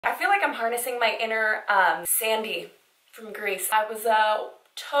I feel like I'm harnessing my inner Sandy from Greece. I was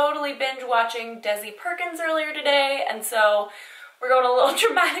totally binge watching Desi Perkins earlier today, and so we're going a little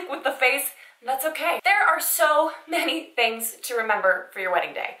dramatic with the face. That's okay. There are so many things to remember for your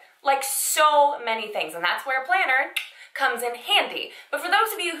wedding day. Like, so many things, and that's where a planner comes in handy. But for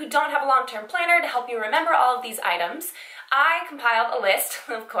those of you who don't have a long-term planner to help you remember all of these items, I compiled a list,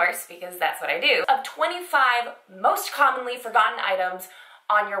 of course, because that's what I do, of 25 most commonly forgotten items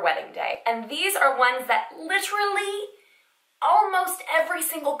on your wedding day. And these are ones that literally almost every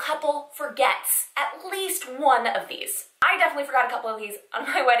single couple forgets at least one of these. I definitely forgot a couple of these on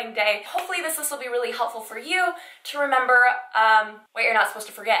my wedding day. Hopefully this list will be really helpful for you to remember what you're not supposed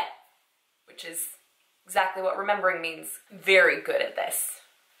to forget, which is exactly what remembering means. Very good at this.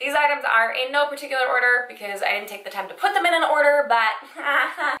 These items are in no particular order because I didn't take the time to put them in an order, but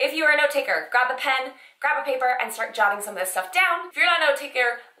if you are a note taker, grab a pen, grab a paper, and start jotting some of this stuff down. If you're not a note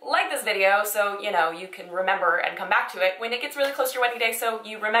taker, like this video so you know you can remember and come back to it when it gets really close to your wedding day so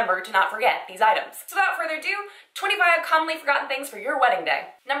you remember to not forget these items. So without further ado, 25 commonly forgotten things for your wedding day.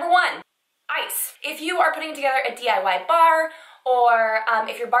 Number 1, ice. If you are putting together a DIY bar, or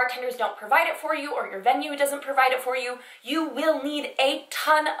if your bartenders don't provide it for you or your venue doesn't provide it for you, you will need a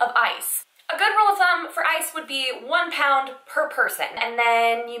ton of ice. A good rule of thumb for ice would be 1 pound per person, and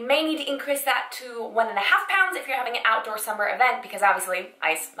then you may need to increase that to 1.5 pounds if you're having an outdoor summer event, because obviously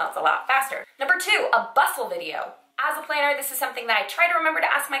ice melts a lot faster. Number 2, a bustle video. As a planner, this is something that I try to remember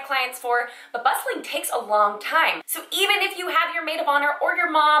to ask my clients for, but bustling takes a long time. So even if you have your maid of honor or your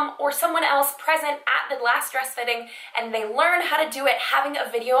mom or someone else present at the last dress fitting and they learn how to do it, having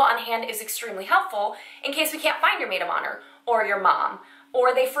a video on hand is extremely helpful in case we can't find your maid of honor or your mom,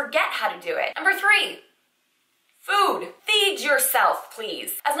 or they forget how to do it. Number 3, food. Feed yourself,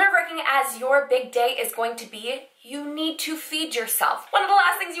 please. As nerve-wracking as your big day is going to be, you need to feed yourself. One of the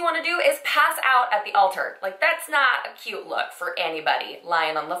last things you want to do is pass out at the altar. Like, that's not a cute look for anybody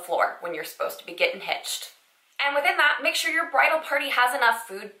lying on the floor when you're supposed to be getting hitched. And within that, make sure your bridal party has enough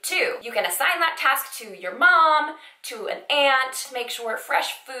food too. You can assign that task to your mom, to an aunt, make sure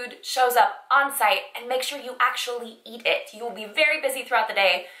fresh food shows up on site, and make sure you actually eat it. You will be very busy throughout the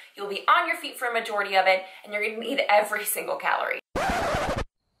day, you'll be on your feet for a majority of it, and you're gonna need every single calorie.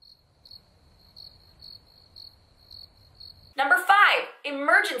 Number 5,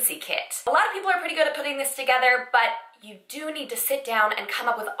 emergency kit. A lot of people are pretty good at putting this together, but you do need to sit down and come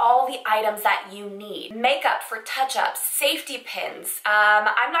up with all the items that you need. Makeup for touch-ups, safety pins.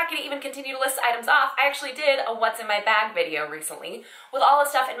 I'm not gonna even continue to list items off. I actually did a what's in my bag video recently with all the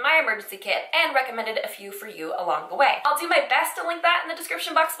stuff in my emergency kit and recommended a few for you along the way. I'll do my best to link that in the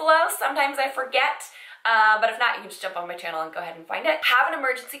description box below. Sometimes I forget. But if not, you can just jump on my channel and go ahead and find it. Have an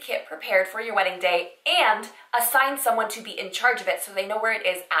emergency kit prepared for your wedding day and assign someone to be in charge of it so they know where it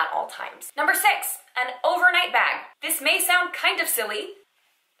is at all times. Number 6, an overnight bag. This may sound kind of silly,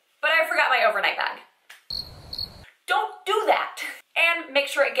 but I forgot my overnight bag. Don't do that. And make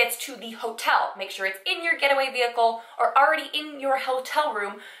sure it gets to the hotel. Make sure it's in your getaway vehicle or already in your hotel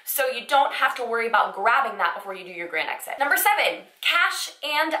room so you don't have to worry about grabbing that before you do your grand exit. Number 7, cash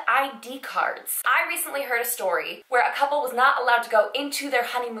and ID cards. I recently heard a story where a couple was not allowed to go into their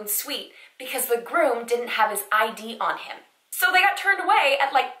honeymoon suite because the groom didn't have his ID on him. So they got turned away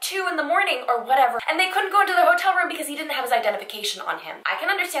at like 2 in the morning or whatever, and they couldn't go into the hotel room because he didn't have his identification on him. I can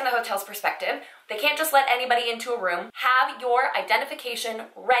understand the hotel's perspective. They can't just let anybody into a room. Have your identification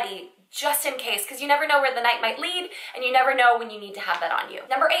ready just in case, because you never know where the night might lead, and you never know when you need to have that on you.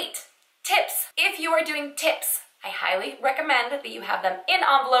 Number 8, tips. If you are doing tips, I highly recommend that you have them in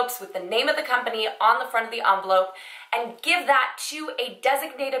envelopes with the name of the company on the front of the envelope and give that to a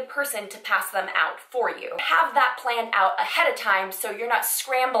designated person to pass them out for you. Have that planned out ahead of time so you're not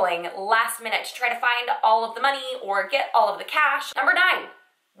scrambling last minute to try to find all of the money or get all of the cash. Number 9,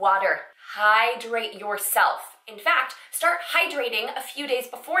 water. Hydrate yourself. In fact, start hydrating a few days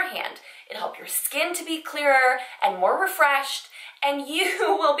beforehand. It'll help your skin to be clearer and more refreshed, and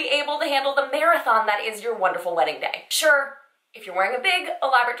you will be able to handle the marathon that is your wonderful wedding day. Sure, if you're wearing a big,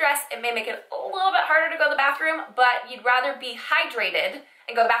 elaborate dress, it may make it a little bit harder to go to the bathroom, but you'd rather be hydrated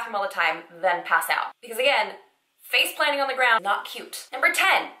and go to the bathroom all the time than pass out. Because again, face planting on the ground, not cute. Number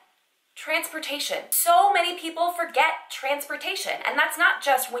 10, transportation. So many people forget transportation, and that's not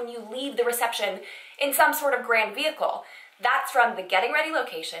just when you leave the reception in some sort of grand vehicle. That's from the getting ready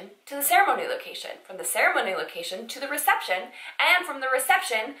location to the ceremony location, from the ceremony location to the reception, and from the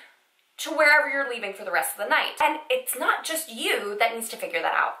reception to wherever you're leaving for the rest of the night. And it's not just you that needs to figure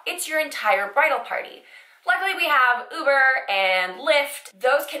that out. It's your entire bridal party. Luckily we have Uber and Lyft.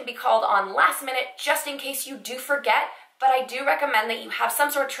 Those can be called on last minute just in case you do forget, but I do recommend that you have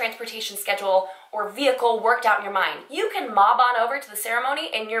some sort of transportation schedule or vehicle worked out in your mind. You can mob on over to the ceremony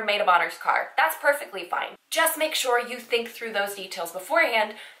in your maid of honor's car. That's perfectly fine. Just make sure you think through those details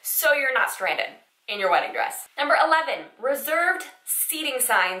beforehand so you're not stranded in your wedding dress. Number 11, reserved seating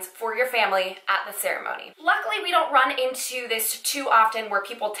signs for your family at the ceremony. Luckily, we don't run into this too often where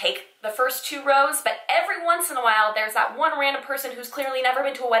people take the first 2 rows, but every once in a while, there's that one random person who's clearly never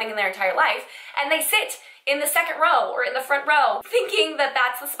been to a wedding in their entire life, and they sit in the second row or in the front row thinking that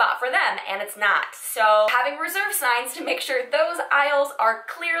that's the spot for them, and it's not. So having reserve signs to make sure those aisles are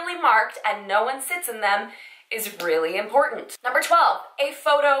clearly marked and no one sits in them is really important. Number 12, a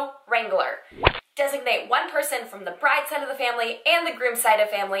photo wrangler. Designate one person from the bride side of the family and the groom side of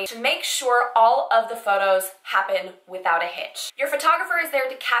the family to make sure all of the photos happen without a hitch. Your photographer is there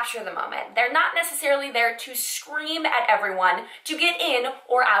to capture the moment. They're not necessarily there to scream at everyone to get in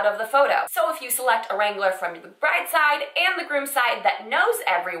or out of the photo. So if you select a wrangler from the bride side and the groom side that knows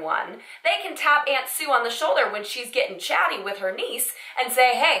everyone, they can tap Aunt Sue on the shoulder when she's getting chatty with her niece and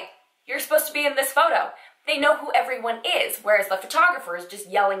say, hey, you're supposed to be in this photo. They know who everyone is, whereas the photographer is just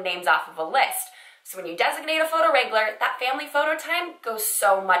yelling names off of a list. So when you designate a photo wrangler, that family photo time goes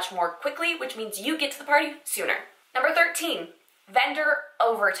so much more quickly, which means you get to the party sooner. Number 13, vendor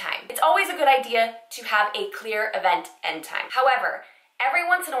overtime. It's always a good idea to have a clear event end time. However, every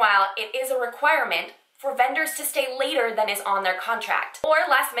once in a while, it is a requirement for vendors to stay later than is on their contract. Or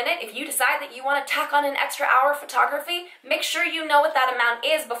last minute, if you decide that you want to tack on an extra hour of photography, make sure you know what that amount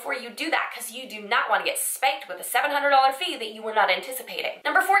is before you do that, because you do not want to get spanked with a $700 fee that you were not anticipating.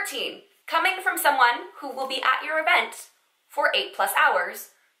 Number 14, coming from someone who will be at your event for 8+ hours,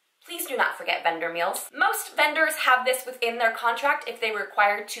 please do not forget vendor meals. Most vendors have this within their contract if they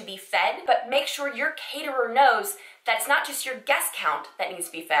require to be fed, but make sure your caterer knows that it's not just your guest count that needs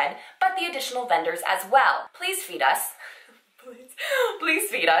to be fed, but the additional vendors as well. Please feed us. Please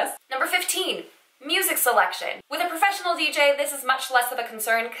feed us. Number 15, music selection. With a professional DJ, this is much less of a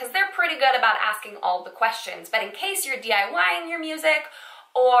concern because they're pretty good about asking all the questions, but in case you're DIYing your music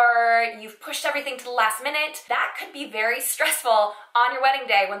or you've pushed everything to the last minute, that could be very stressful on your wedding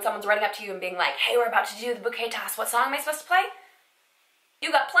day when someone's running up to you and being like, hey, we're about to do the bouquet toss. What song am I supposed to play?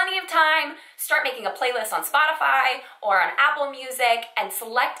 You've got plenty of time. Start making a playlist on Spotify or on Apple Music and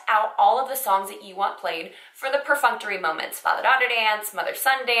select out all of the songs that you want played for the perfunctory moments. Father-daughter dance,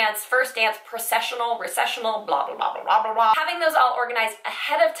 mother-son dance, first dance, processional, recessional, blah, blah, blah, blah, blah, blah, blah. Having those all organized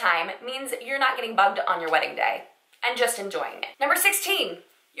ahead of time means you're not getting bugged on your wedding day and just enjoying it. Number 16,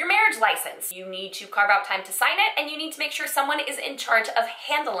 your marriage license. You need to carve out time to sign it, and you need to make sure someone is in charge of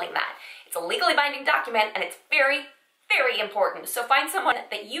handling that. It's a legally binding document, and it's very, very important. So find someone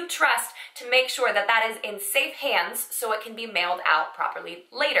that you trust to make sure that that is in safe hands so it can be mailed out properly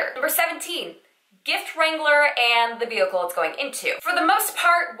later. Number 17, gift wrangler and the vehicle it's going into. For the most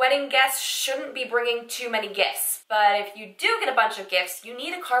part, wedding guests shouldn't be bringing too many gifts, but if you do get a bunch of gifts, you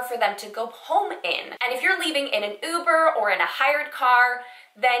need a car for them to go home in. And if you're leaving in an Uber or in a hired car,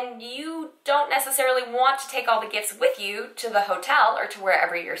 then you don't necessarily want to take all the gifts with you to the hotel or to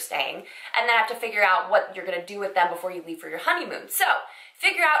wherever you're staying, and then have to figure out what you're gonna do with them before you leave for your honeymoon. So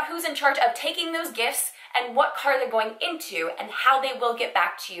figure out who's in charge of taking those gifts and what car they're going into and how they will get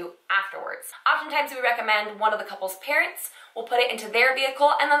back to you afterwards. Oftentimes we recommend one of the couple's parents will put it into their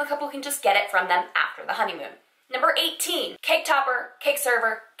vehicle, and then the couple can just get it from them after the honeymoon. Number 18, cake topper, cake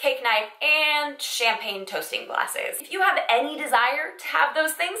server, cake knife, and champagne toasting glasses. If you have any desire to have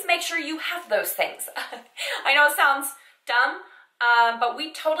those things, make sure you have those things. I know it sounds dumb, but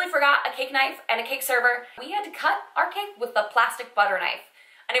we totally forgot a cake knife and a cake server. We had to cut our cake with a plastic butter knife.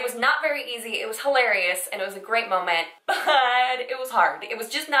 And it was not very easy. It was hilarious, and it was a great moment, but it was hard. It was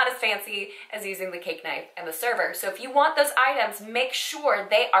just not as fancy as using the cake knife and the server. So if you want those items, make sure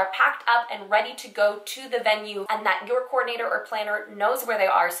they are packed up and ready to go to the venue, and that your coordinator or planner knows where they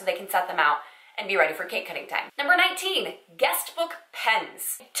are so they can set them out and be ready for cake cutting time. Number 19, guest book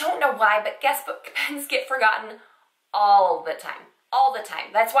pens. I don't know why, but guest book pens get forgotten all the time. All the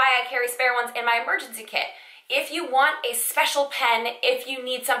time. That's why I carry spare ones in my emergency kit. If you want a special pen, if you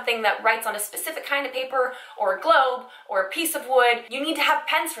need something that writes on a specific kind of paper or a globe or a piece of wood, you need to have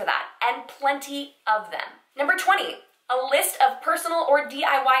pens for that, and plenty of them. Number 20, a list of personal or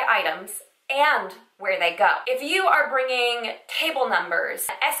DIY items and where they go. If you are bringing table numbers,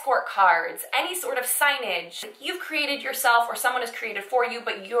 escort cards, any sort of signage you've created yourself or someone has created for you,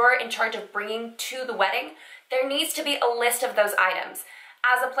 but you're in charge of bringing to the wedding, there needs to be a list of those items.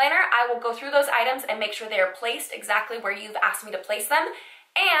 As a planner, I will go through those items and make sure they are placed exactly where you've asked me to place them,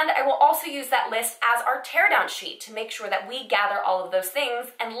 And I will also use that list as our teardown sheet to make sure that we gather all of those things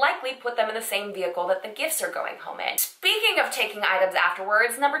and likely put them in the same vehicle that the gifts are going home in. Speaking of taking items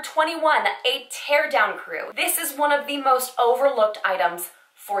afterwards, number 21, a teardown crew. This is one of the most overlooked items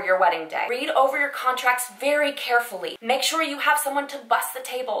for your wedding day. Read over your contracts very carefully. Make sure you have someone to bust the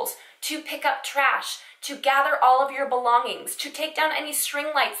tables, to pick up trash, to gather all of your belongings, to take down any string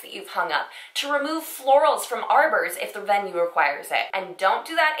lights that you've hung up, to remove florals from arbors if the venue requires it. And don't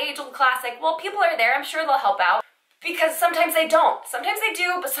do that age-old classic, well, people are there, I'm sure they'll help out. Because sometimes they don't. Sometimes they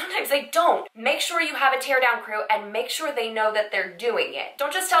do, but sometimes they don't. Make sure you have a teardown crew and make sure they know that they're doing it.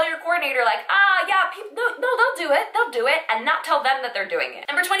 Don't just tell your coordinator like, yeah, no, they'll do it, and not tell them that they're doing it.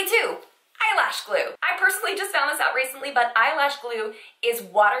 Number 22. Eyelash glue. I personally just found this out recently, but eyelash glue is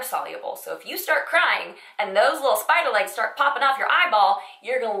water soluble. So if you start crying and those little spider legs start popping off your eyeball,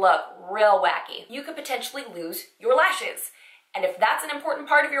 you're gonna look real wacky. You could potentially lose your lashes. And if that's an important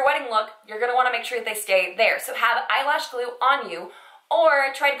part of your wedding look, you're gonna wanna make sure that they stay there. So have eyelash glue on you,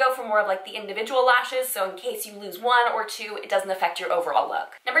 or try to go for more of like the individual lashes, so in case you lose one or two, it doesn't affect your overall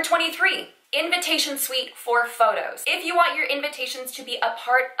look. Number 23. Invitation suite for photos. If you want your invitations to be a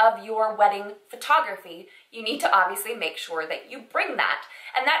part of your wedding photography, you need to obviously make sure that you bring that.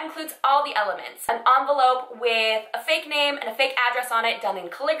 And that includes all the elements. An envelope with a fake name and a fake address on it done in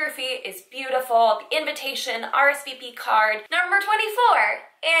calligraphy is beautiful. The invitation, RSVP card. Number 24,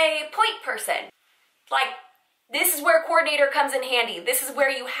 a point person. Like, this is where a coordinator comes in handy. This is where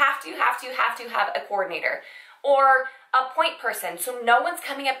you have to have a coordinator. Or a point person, so no one's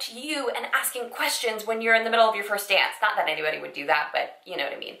coming up to you and asking questions when you're in the middle of your first dance. Not that anybody would do that, but you know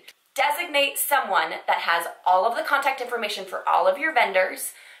what I mean. Designate someone that has all of the contact information for all of your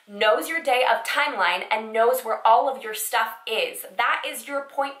vendors, knows your day of timeline, and knows where all of your stuff is. That is your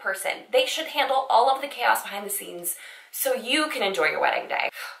point person. They should handle all of the chaos behind the scenes so you can enjoy your wedding day.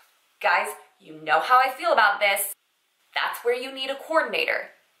 Guys, you know how I feel about this. That's where you need a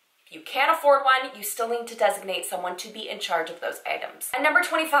coordinator. If you can't afford one, you still need to designate someone to be in charge of those items. And number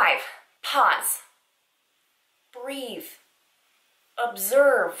 25, pause. Breathe.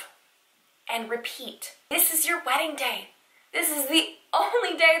 Observe. And repeat. This is your wedding day. This is the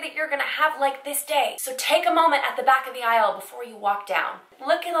only day that you're gonna have like this day. So take a moment at the back of the aisle before you walk down.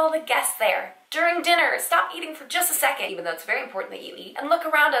 Look at all the guests there. During dinner, stop eating for just a second, even though it's very important that you eat, and look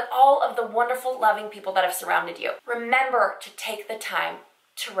around at all of the wonderful, loving people that have surrounded you. Remember to take the time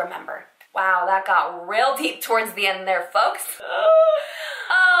to remember. Wow, that got real deep towards the end there, folks.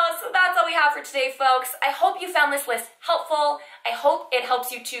 Oh, so that's all we have for today, folks. I hope you found this list helpful. I hope it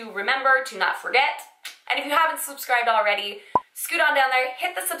helps you to remember, to not forget. And if you haven't subscribed already, scoot on down there,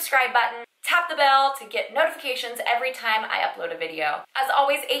 hit the subscribe button, tap the bell to get notifications every time I upload a video. As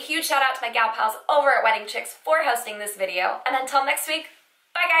always, a huge shout out to my gal pals over at Wedding Chicks for hosting this video. And until next week,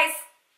 bye guys!